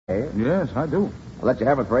Yes, I do. I'll let you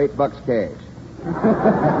have it for $8 cash.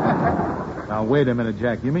 Now, wait a minute,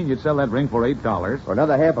 Jack. You mean you'd sell that ring for $8? For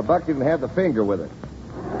another half a buck, you can have the finger with it.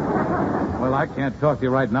 Well, I can't talk to you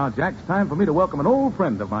right now, Jack. It's time for me to welcome an old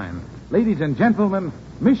friend of mine. Ladies and gentlemen,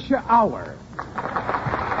 Misha Auer.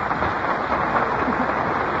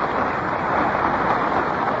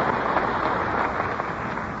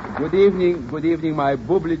 Good evening, my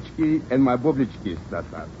bublichki and my bublichkis,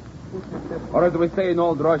 that's us. Or as we say in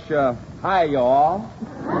old Russia, hi, y'all.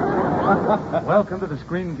 Welcome to the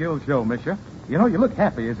Screen Guild show, Misha. You know, you look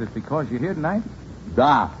happy. Is it because you're here tonight?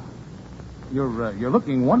 Da. You're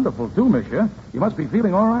looking wonderful, too, Misha. You must be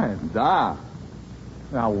feeling all right. Da.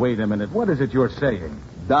 Now, wait a minute. What is it you're saying?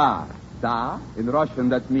 Da. Da. In Russian,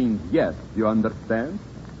 that means yes. You understand?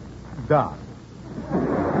 Da.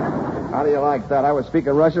 How do you like that? I was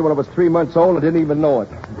speaking Russian when I was 3 months old and didn't even know it.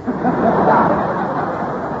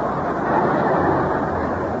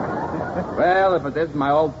 Well, if it is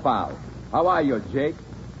my old pal. How are you, Jake?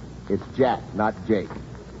 It's Jack, not Jake.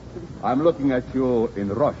 I'm looking at you in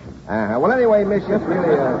Russian. Well, anyway, Miss,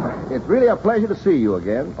 it's really a pleasure to see you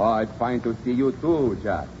again. Oh, it's fine to see you too,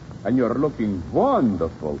 Jack. And you're looking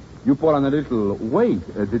wonderful. You put on a little weight,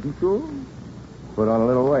 didn't you? Put on a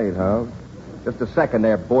little weight, huh? Just a second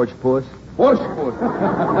there, Borch Puss. Borshput.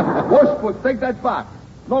 Borshput, take that back.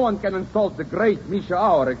 No one can insult the great Misha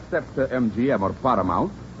Auer except MGM or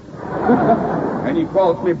Paramount. And he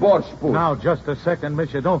calls me Borshput. Now, just a second,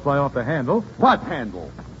 Misha. Don't fly off the handle. What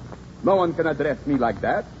handle? No one can address me like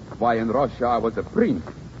that. Why, in Russia, I was a prince.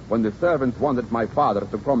 When the servants wanted my father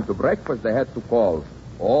to come to breakfast, they had to call,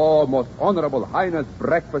 "Oh, most honorable highness,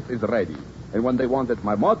 breakfast is ready." And when they wanted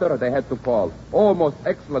my mother, they had to call, "Oh, most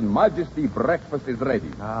excellent majesty, breakfast is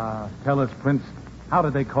ready." Tell us, Prince, how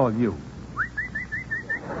did they call you?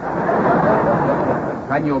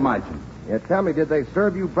 Can you imagine? Yeah, tell me, did they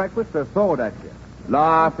serve you breakfast or throw it at you?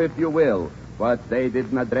 Laugh if you will. But they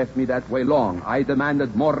didn't address me that way long. I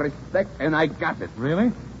demanded more respect, and I got it.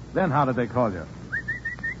 Really? Then how did they call you?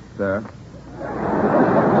 Sir?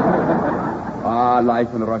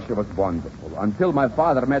 Life in Russia was wonderful. Until my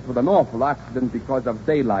father met with an awful accident because of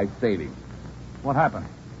daylight saving. What happened?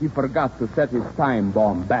 He forgot to set his time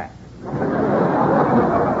bomb back.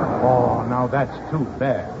 Oh, now that's too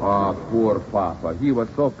bad. Ah, poor Papa. He was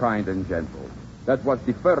so kind and gentle. That was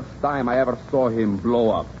the first time I ever saw him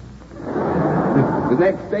blow up. The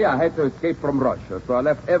next day I had to escape from Russia, so I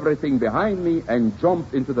left everything behind me and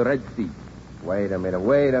jumped into the Red Sea. Wait a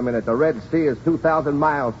minute. The Red Sea is 2,000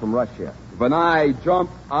 miles from Russia. When I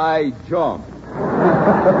jumped.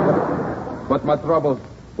 But my troubles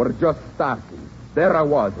were just starting. There I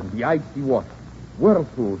was in the icy water.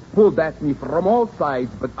 Whirlpools pulled at me from all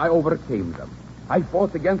sides, but I overcame them. I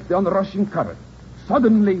fought against the onrushing current.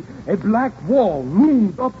 Suddenly, a black wall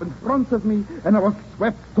loomed up in front of me, and I was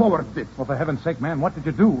swept towards it. Well, for heaven's sake, man, what did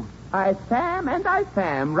you do? I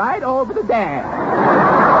swam right over the dam.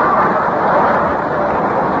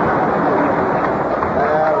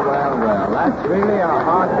 Well, that's really a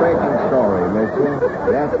heartbreaking story, mister.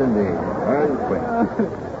 Yes, indeed. Earn quick.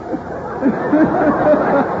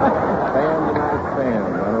 Fan.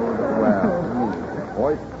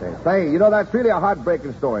 Well, say, you know, that's really a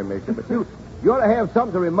heartbreaking story, mister. But you ought to have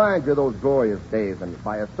something to remind you of those glorious days. And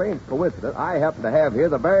by a strange coincidence, I happen to have here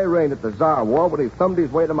the very ring that the Tsar wore when he thumbed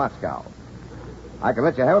his way to Moscow. I can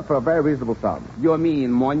let you have it for a very reasonable sum. You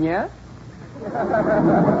mean Monya?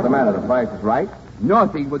 What's the matter? The price is right?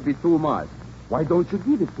 Nothing would be too much. Why don't you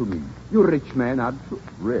give it to me? You're a rich man, aren't you?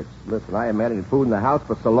 Rich? Listen, I haven't had any food in the house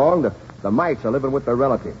for so long, the mites are living with their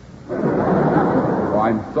relatives. Oh,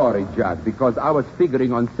 I'm sorry, Jack, because I was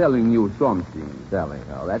figuring on selling you something. Selling?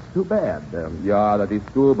 Oh, that's too bad. Yeah, that is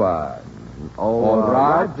too bad.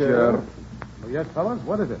 Roger. Oh, yes, fellas,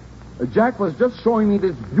 what is it? Jack was just showing me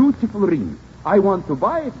this beautiful ring. I want to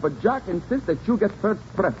buy it, but Jack insists that you get first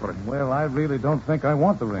preference. Well, I really don't think I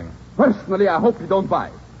want the ring. Personally, I hope you don't buy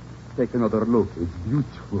it. Take another look. It's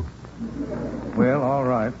beautiful. Well, all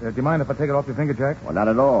right. Do you mind if I take it off your finger, Jack? Well, not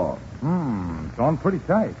at all. It's on pretty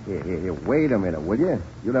tight. Here, wait a minute, will you?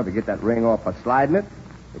 You'll never get that ring off by sliding it.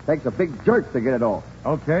 It takes a big jerk to get it off.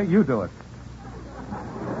 Okay, you do it.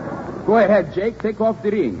 Go ahead, Jake. Take off the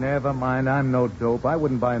ring. Never mind. I'm no dope. I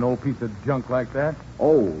wouldn't buy an old piece of junk like that.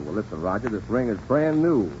 Oh, well, listen, Roger, this ring is brand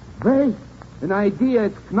new. Great. An idea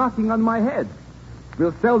is knocking on my head.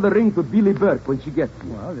 We'll sell the ring to Billy Burke when she gets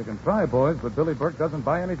here. Well, you can try, boys, but Billy Burke doesn't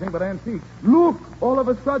buy anything but antiques. Look, all of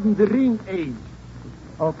a sudden, the ring aged.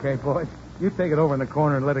 Okay, boys. You take it over in the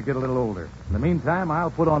corner and let it get a little older. In the meantime, I'll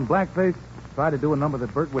put on blackface, try to do a number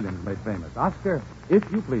that Burt Williams made famous. Oscar, if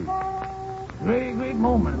you please. Great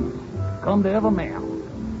moments come to every man.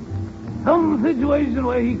 situation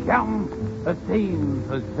where he counting a stain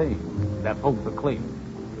for fame that folks are claiming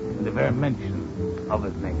in the very mention of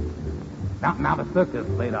his name. Now the circus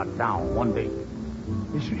played out town one day.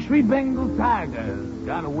 The three Bengal tigers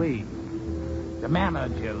got away. The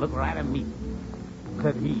manager looked right at me.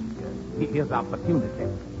 Said here's opportunity.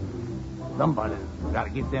 Somebody's got to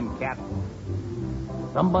get them cats.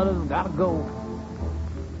 Somebody's got to go.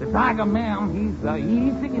 The tiger man, he's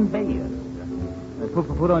sick in bed.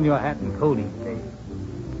 Put on your hat and coat each day.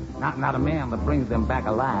 Not a man that brings them back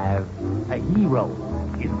alive. A hero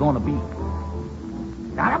is going to be.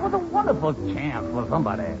 Now, that was a wonderful chance for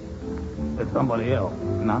somebody. Somebody else,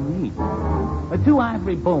 not me. The two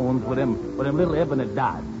ivory bones with them little ebony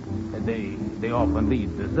dots. They often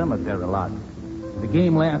lead to cemetery lots. The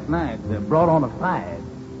game last night brought on a fight,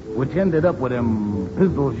 which ended up with them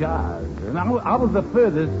pistol shots. And I was the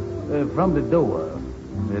furthest from the door.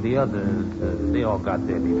 The others, they all got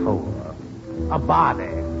there before. A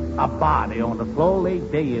body on the floor lay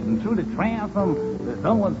dead, and through the transom,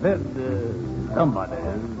 someone said,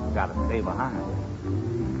 somebody's got to stay behind.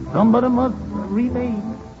 Somebody must relay.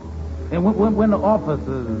 And when the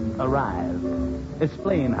officers arrive,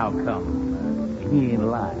 explain how come he ain't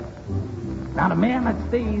alive. Now the man that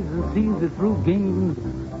stays and sees it through gains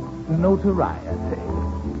notoriety.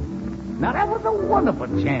 Now that was a wonderful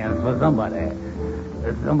chance for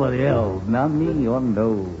somebody else, not me or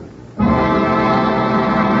no.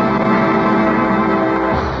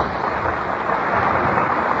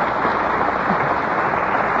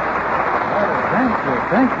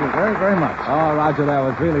 Thank you very, very much. Oh, Roger, that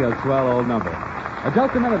was really a swell old number.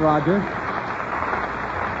 Just a minute, Roger.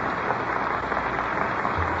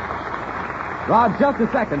 Rod, just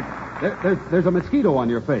a second. There's a mosquito on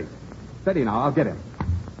your face. Steady now, I'll get him.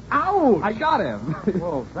 Ouch! I got him.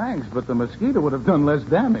 Well, thanks, but the mosquito would have done less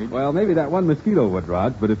damage. Well, maybe that one mosquito would,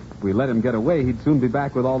 Rod, but if we let him get away, he'd soon be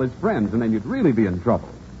back with all his friends, and then you'd really be in trouble.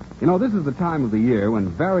 You know, this is the time of the year when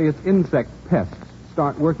various insect pests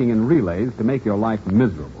start working in relays to make your life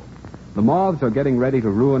miserable. The moths are getting ready to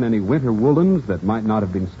ruin any winter woolens that might not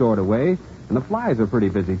have been stored away, and the flies are pretty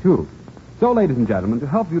busy, too. So, ladies and gentlemen, to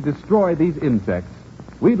help you destroy these insects,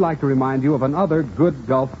 we'd like to remind you of another good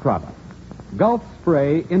Gulf product. Gulf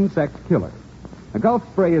Spray Insect Killer. A Gulf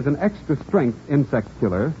Spray is an extra-strength insect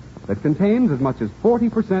killer that contains as much as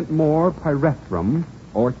 40% more pyrethrum,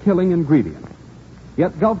 or killing ingredient.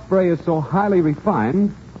 Yet Gulf Spray is so highly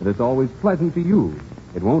refined that it's always pleasant to use.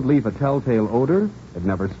 It won't leave a telltale odor, it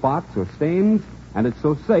never spots or stains, and it's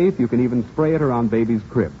so safe you can even spray it around baby's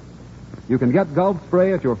crib. You can get Gulf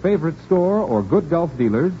Spray at your favorite store or good Gulf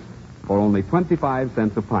dealers for only 25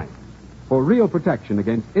 cents a pint. For real protection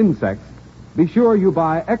against insects, be sure you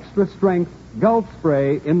buy extra-strength Gulf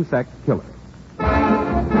Spray Insect Killer.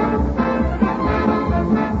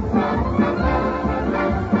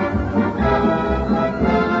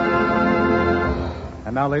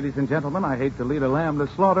 And now, ladies and gentlemen, I hate to lead a lamb to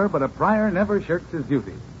slaughter, but a prior never shirks his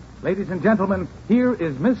duty. Ladies and gentlemen, here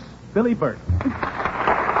is Miss Billy Burt.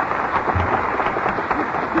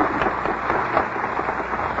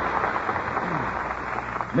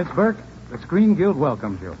 Miss Burke, the Screen Guild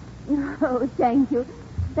welcomes you. Oh, thank you.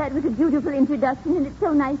 That was a beautiful introduction, and it's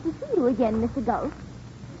so nice to see you again, Mr. Gulf.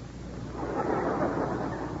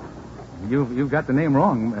 You've got the name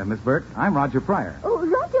wrong, Miss Burke. I'm Roger Pryor. Oh,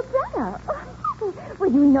 Roger Pryor. Oh,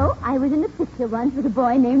 well, you know, I was in a picture once with a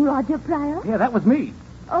boy named Roger Pryor. Yeah, that was me.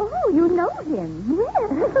 Oh, you know him. Well,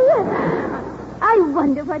 I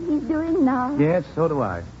wonder what he's doing now. Yes, so do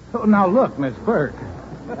I. Oh, now look, Miss Burke.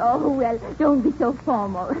 Oh, well, don't be so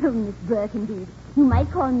formal, Miss Burke, indeed. You might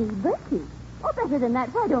call me Bertie. Or better than that,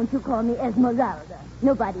 why don't you call me Esmeralda?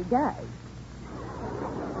 Nobody does.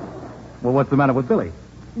 Well, what's the matter with Billy?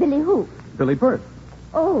 Billy who? Billy Burt.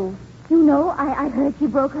 Oh, you know, I heard she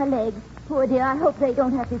broke her leg. Poor dear, I hope they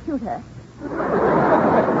don't have to shoot her.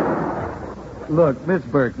 Look, Miss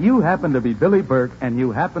Burke, you happen to be Billy Burke, and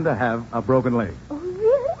you happen to have a broken leg. Oh,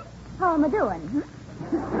 really? How am I doing?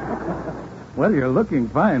 Well, you're looking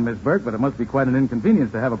fine, Miss Burke, but it must be quite an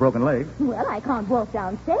inconvenience to have a broken leg. Well, I can't walk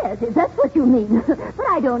downstairs, if that's what you mean. But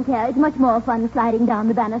I don't care. It's much more fun sliding down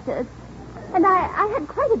the banisters. And I had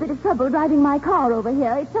quite a bit of trouble driving my car over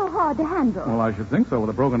here. It's so hard to handle. Well, I should think so with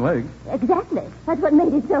a broken leg. Exactly. That's what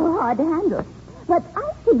made it so hard to handle. But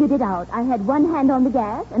I figured it out. I had one hand on the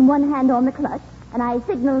gas and one hand on the clutch, and I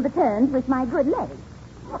signaled the turns with my good leg.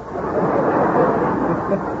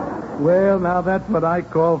 Well, now that's what I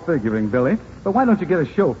call figuring, Billy. But why don't you get a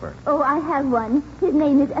chauffeur? Oh, I have one. His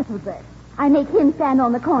name is Ethelbert. I make him stand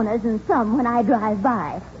on the corners and some when I drive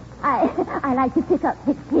by. I like to pick up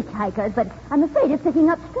hitchhikers, but I'm afraid of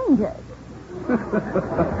picking up strangers.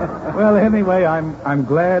 Well, anyway, I'm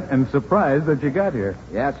glad and surprised that you got here.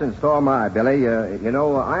 Yes, and so am I, Billy.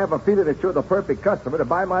 I have a feeling that you're the perfect customer to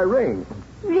buy my ring.